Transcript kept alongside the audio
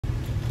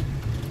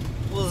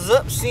What's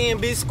up,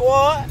 CNB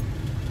squad?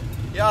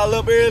 Y'all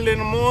up early in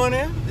the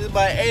morning. It's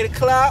about 8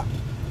 o'clock.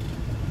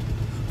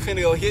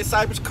 Finna go hit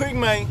Cypress Creek,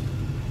 man.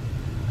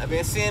 I've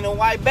been seeing the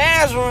white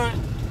bass run.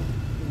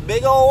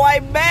 Big old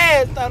white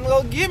bass. Time to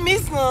go get me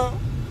some.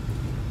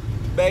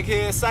 Back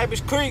here at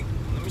Cypress Creek.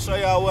 Let me show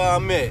y'all where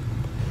I'm at.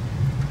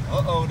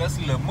 Uh-oh, that's a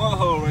little mud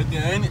hole right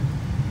there, ain't it?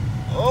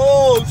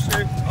 Oh,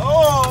 shit.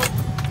 Oh!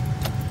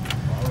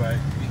 Alright,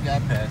 we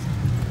got past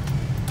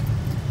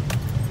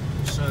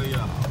it. Show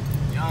y'all.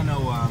 Y'all know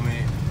where I'm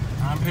at.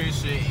 I'm pretty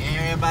sure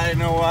everybody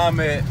know where I'm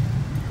at.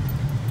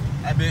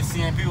 I've been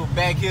seeing people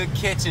back here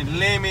catching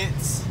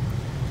limits.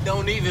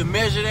 Don't even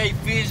measure their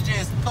fish,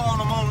 just throwing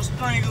them on the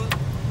stringer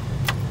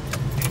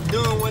and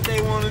doing what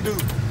they want to do.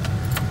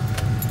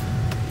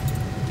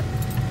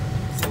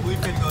 So we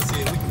finna go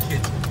see if we can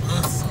catch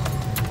us.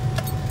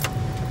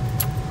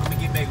 I'm gonna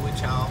get back with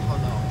y'all.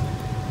 Hold on.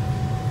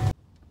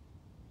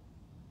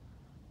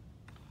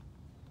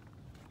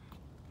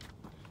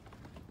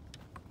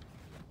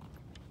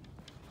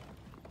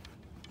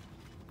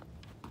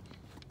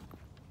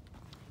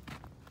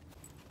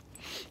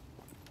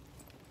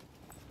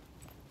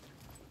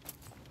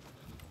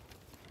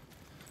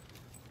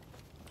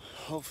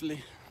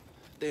 Hopefully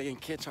they can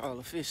catch all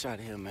the fish out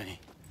of here, man.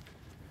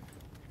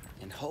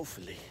 And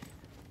hopefully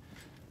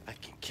I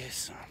can catch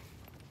some.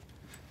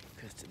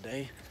 Cause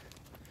today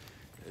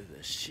is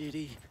a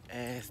shitty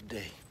ass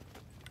day.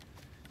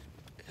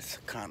 It's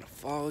kind of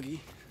foggy.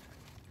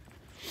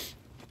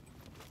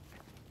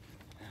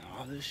 And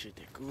all this shit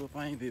that grew up,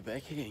 I ain't been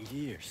back here in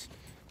years.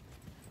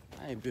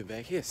 I ain't been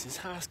back here since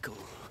high school.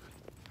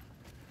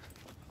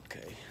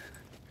 Okay.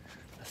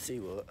 I see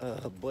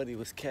what Buddy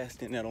was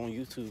casting that on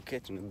YouTube,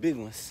 catching the big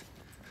ones.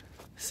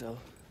 So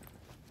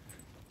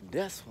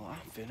that's where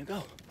I'm finna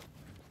go.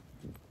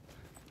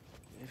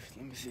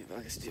 Let me see if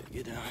I can still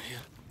get down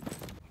here.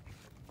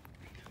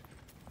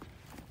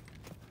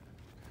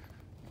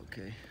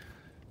 Okay.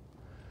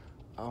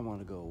 I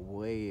wanna go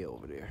way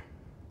over there.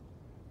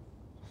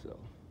 So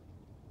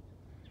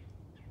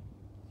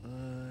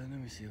let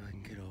me see if I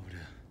can get over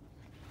there.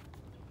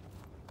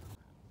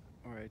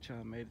 Alright,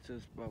 y'all, made it to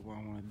the spot where I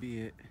wanna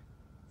be at.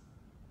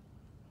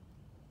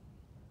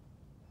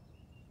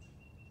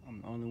 I'm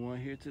the only one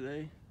here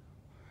today.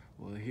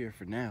 Well, here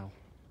for now.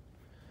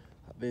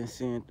 I've been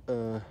seeing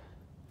the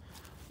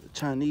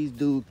Chinese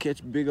dude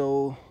catch big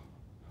old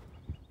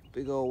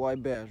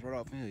white bass right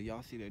off in here.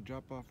 Y'all see that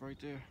drop off right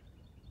there?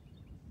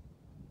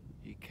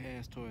 He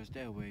cast towards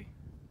that way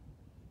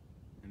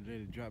and let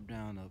it drop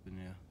down up in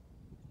there.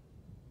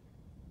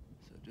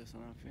 So that's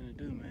what I'm finna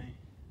do, man.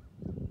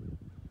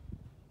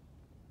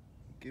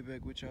 Get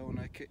back with y'all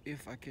when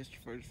if I catch the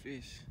first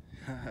fish.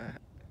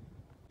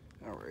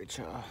 All right,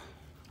 y'all.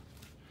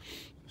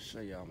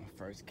 Show y'all my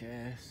first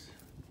cast.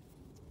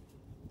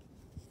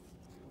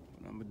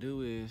 What I'm gonna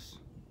do is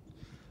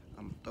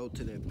I'm gonna throw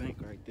to that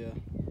bank right there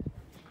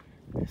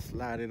and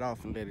slide it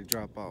off and let it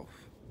drop off.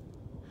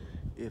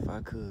 If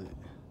I could.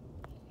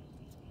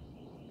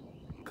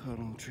 Cut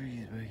on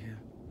trees right here.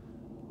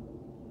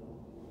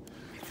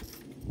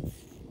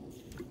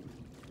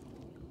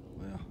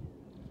 Well,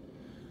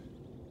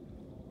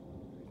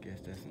 I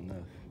guess that's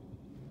enough.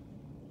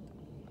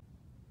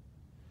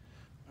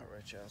 All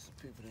right, y'all, some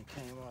people that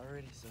came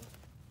already, so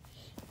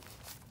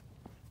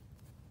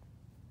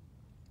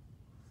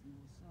see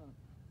what's up.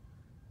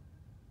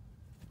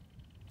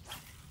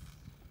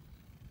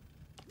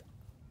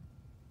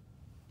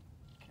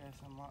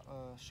 Casting my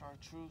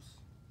chartreuse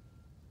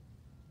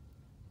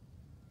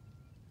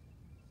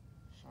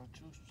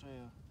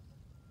trail.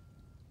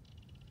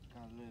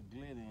 Got a little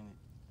glitter in it.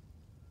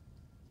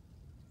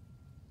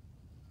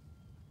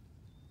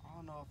 I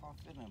don't know if I'm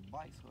feeling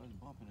bites or it's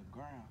bumping the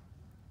ground.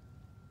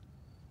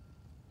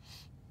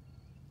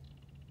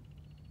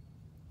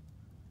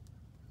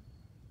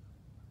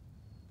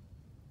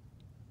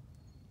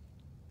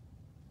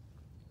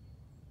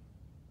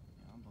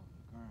 Yeah, I'm bumping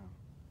the ground.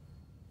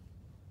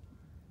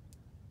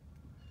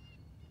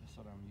 That's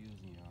what I'm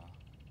using, y'all.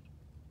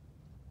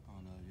 I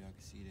don't know if y'all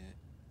can see that.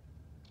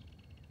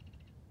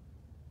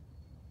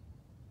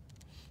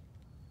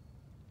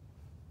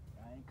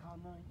 I ain't caught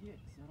nothing yet,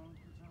 so don't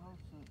put your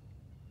hopes up.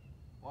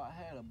 Well, I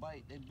had a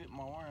bite. They bit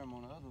my worm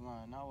on the other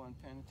line, and I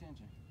wasn't paying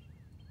attention.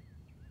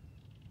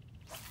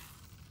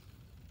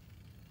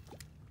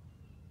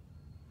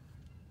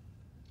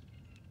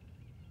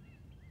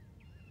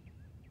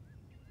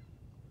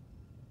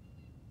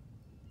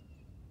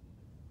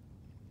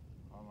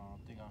 Hold on, I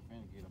think I'm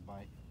finna get a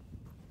bite.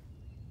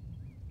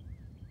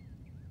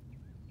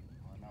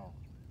 Oh no.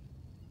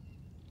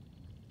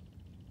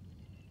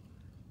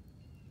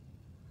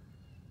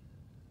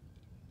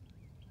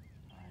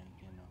 I ain't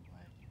getting no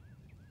bite.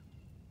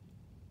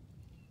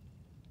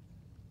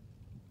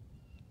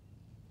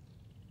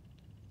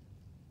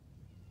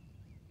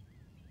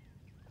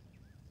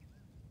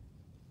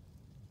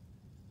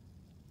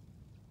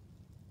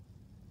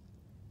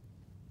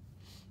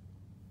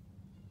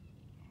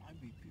 Might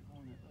be people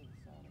on the other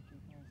side. I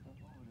keep hearing stuff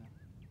over there.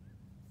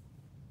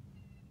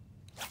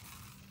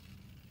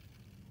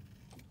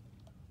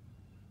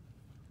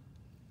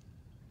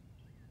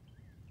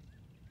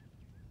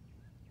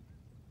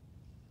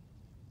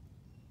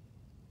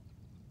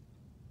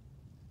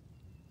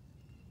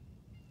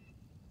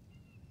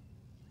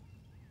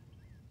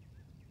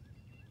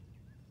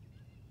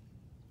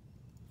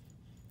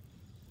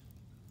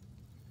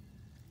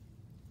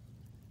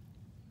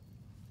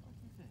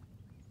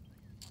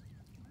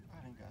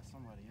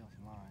 somebody else's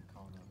line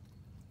caught up.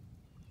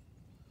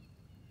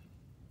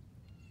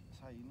 That's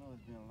how you know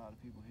there's been a lot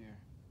of people here.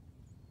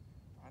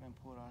 I done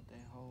pulled out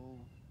that whole,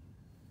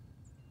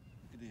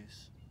 look at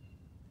this.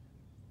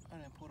 I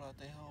done pulled out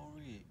that whole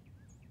rig.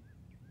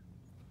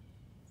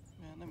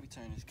 Man, let me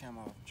turn this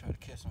camera off and try to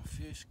catch some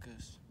fish,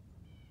 cause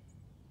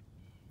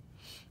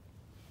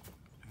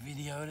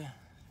videoing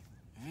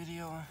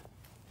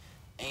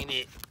ain't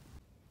it.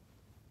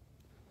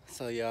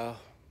 So y'all,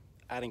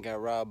 I done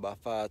got robbed by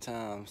 5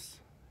 times.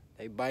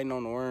 They biting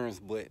on the worms,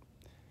 but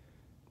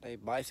they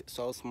bite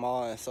so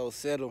small and so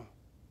settled.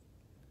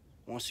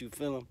 Once you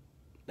feel them,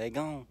 they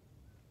gone.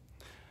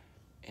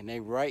 And they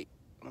right,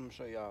 let me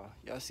show y'all.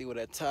 Y'all see where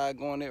that tide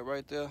going at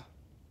right there?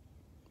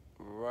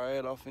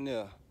 Right off in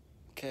there.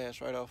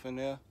 Cast right off in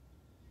there.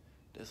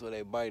 That's where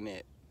they biting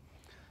at.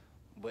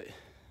 But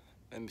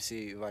let me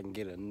see if I can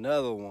get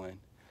another one,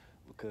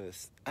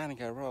 because I done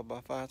got robbed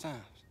by 5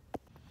 times.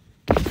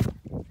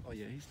 Oh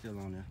yeah, he's still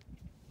on there.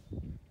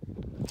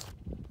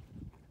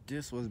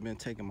 This was been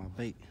taking my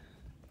bait.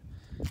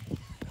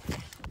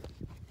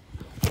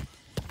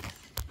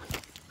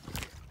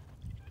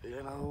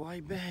 You know,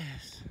 white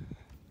bass.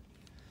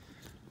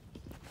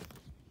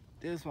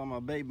 This why my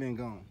bait been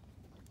gone.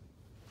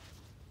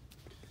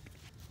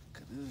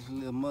 Cause this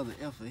little mother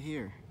effer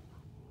here.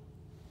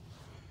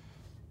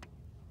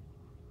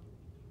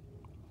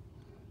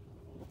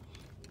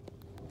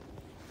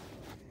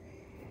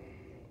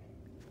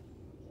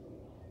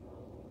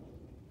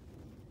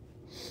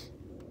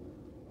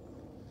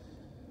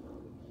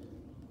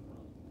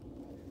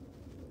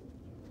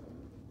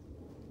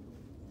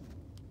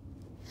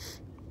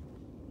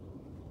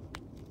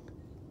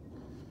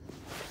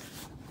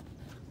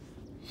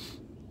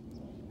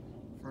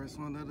 First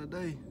one of the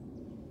day.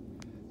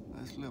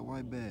 Nice little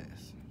white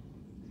bass.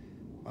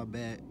 My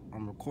bad,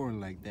 I'm recording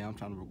like that. I'm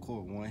trying to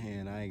record with one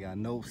hand. I ain't got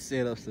no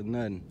setups or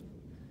nothing.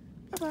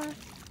 Bye-bye.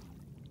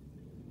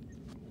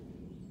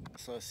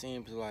 So it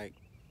seems like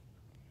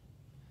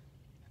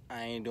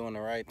I ain't doing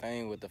the right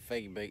thing with the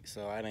fake bait,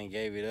 so I done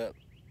gave it up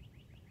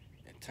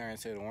and turned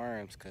to the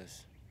worms,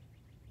 cause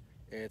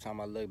every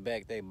time I look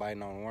back, they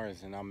biting on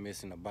worms and I'm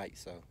missing a bite.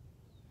 So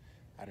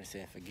I done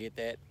said, forget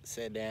that,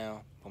 sat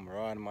down, put my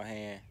rod in my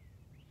hand,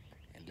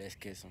 and let's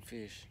get some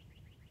fish.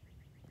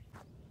 I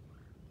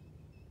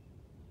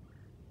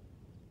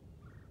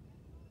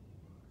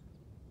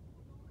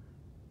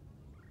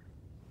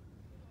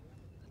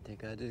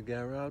think I just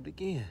got robbed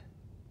again.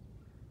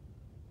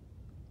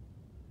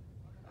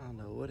 I don't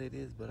know what it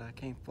is, but I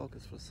can't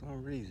focus for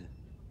some reason.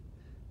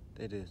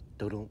 They just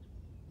do-dum,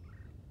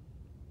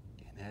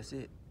 and that's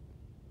it.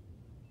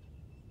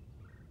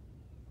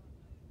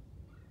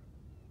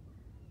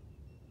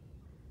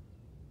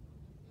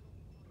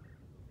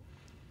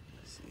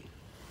 Let's see.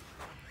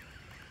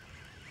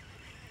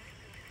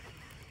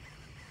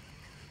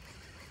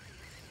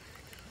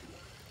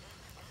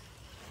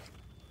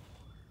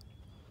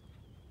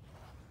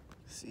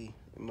 See,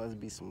 it must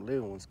be some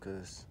little ones,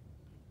 cause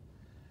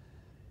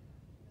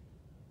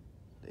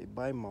they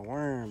bite my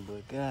worm,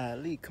 but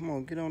golly, come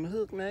on, get on the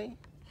hook, man.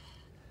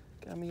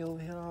 Got me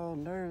over here all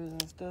nervous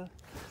and stuff.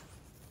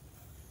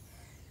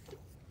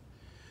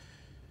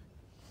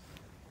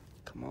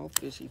 Come on,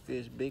 fishy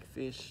fish, big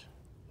fish.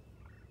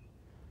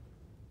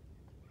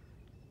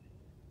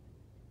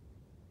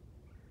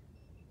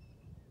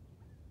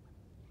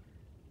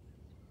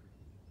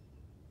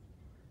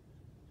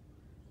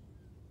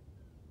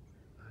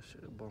 I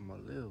should have bought my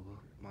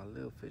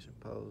little fishing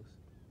poles.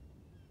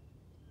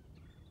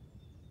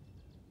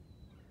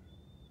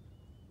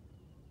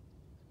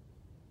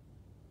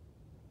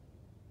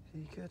 Did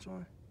you catch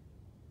one?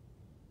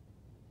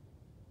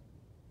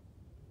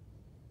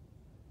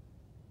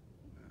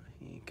 Nah,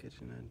 he ain't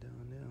catching nothing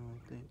down there, I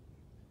don't think.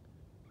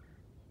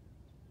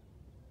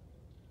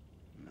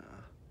 Nah.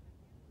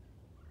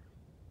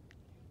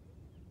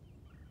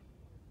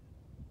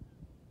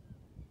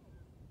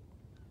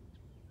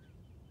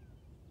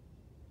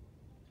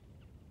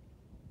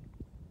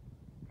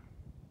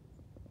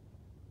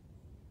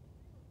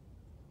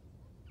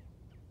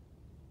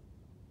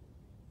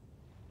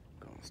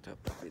 Gonna stop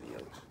the video.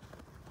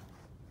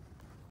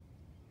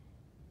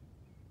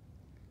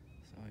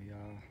 So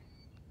y'all,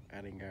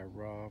 I done got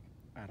robbed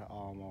out of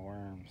all my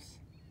worms.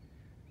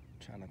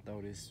 Trying to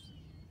throw this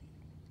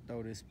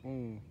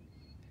spoon.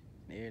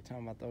 And every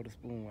time I throw the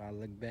spoon, I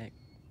look back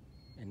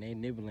and they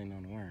nibbling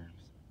on the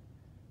worms.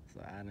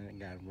 So I done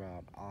got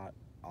robbed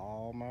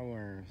all my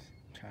worms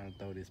trying to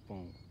throw this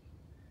spoon.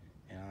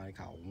 And I only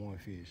caught one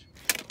fish.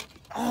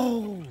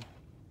 Oh!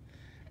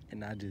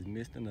 And I just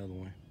missed another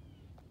one.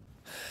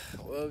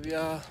 Well,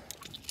 y'all,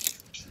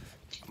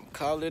 I'm gonna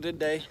call it a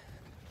day.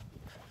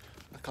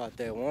 I caught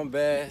that one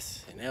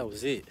bass, and that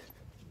was it.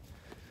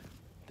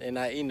 They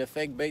not eating the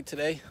fake bait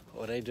today,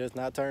 or they just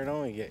not turned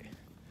on yet.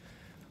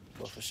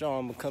 But for sure,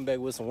 I'm gonna come back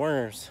with some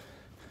worms.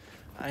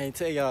 I ain't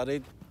tell y'all,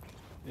 they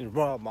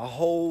robbed my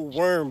whole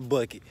worm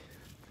bucket.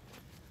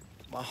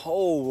 My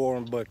whole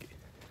worm bucket.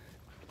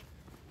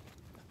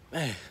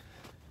 Man,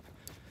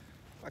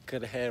 I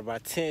could have had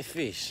about 10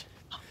 fish.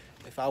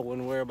 if I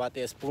wouldn't worry about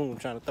that spoon,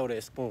 trying to throw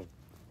that spoon.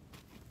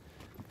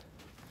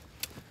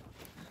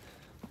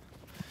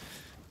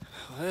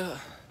 Well,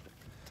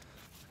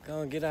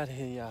 go and get out of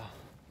here, y'all.